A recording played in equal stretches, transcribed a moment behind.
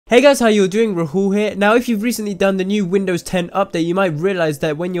Hey guys, how you doing? Rahul here. Now, if you've recently done the new Windows 10 update, you might realize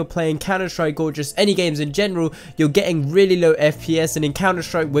that when you're playing Counter-Strike or just any games in general, you're getting really low FPS, and in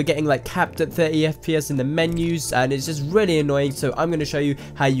Counter-Strike, we're getting like capped at 30 FPS in the menus, and it's just really annoying, so I'm going to show you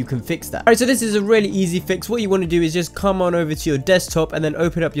how you can fix that. Alright, so this is a really easy fix. What you want to do is just come on over to your desktop and then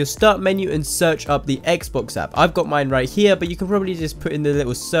open up your start menu and search up the Xbox app. I've got mine right here, but you can probably just put in the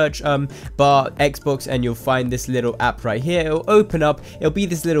little search bar Xbox and you'll find this little app right here. It'll open up, it'll be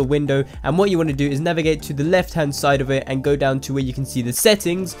this little window, and what you want to do is navigate to the left hand side of it and go down to where you can see the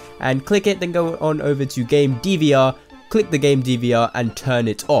settings and click it, then go on over to game DVR, click the game DVR and turn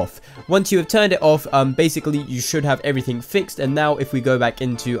it off. Once you have turned it off, basically you should have everything fixed, and now if we go back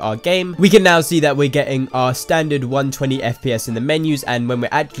into our game, we can now see that we're getting our standard 120 FPS in the menus, and when we're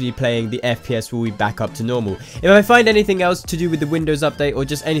actually playing, the FPS will be back up to normal. If I find anything else to do with the Windows update or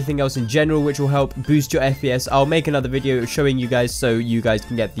just anything else in general which will help boost your FPS, I'll make another video showing you guys so you guys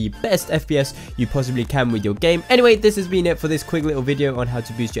can get the best FPS you possibly can with your game. Anyway, this has been it for this quick little video on how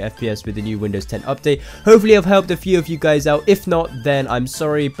to boost your FPS with the new Windows 10 update. Hopefully I've helped a few of you guys out. If not, then I'm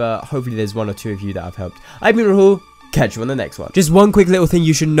sorry, but hopefully there's one or two of you that I've helped. I've been Rahul. Catch you on the next one. Just one quick little thing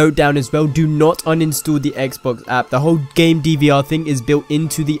you should note down as well: do not uninstall the Xbox app. The whole game DVR thing is built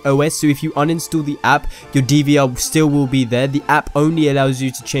into the OS, so if you uninstall the app, your DVR still will be there. The app only allows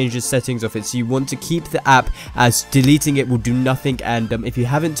you to change the settings of it, so you want to keep the app, as deleting it will do nothing, and if you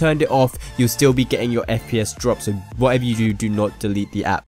haven't turned it off, you'll still be getting your FPS drop. So whatever you do, do not delete the app.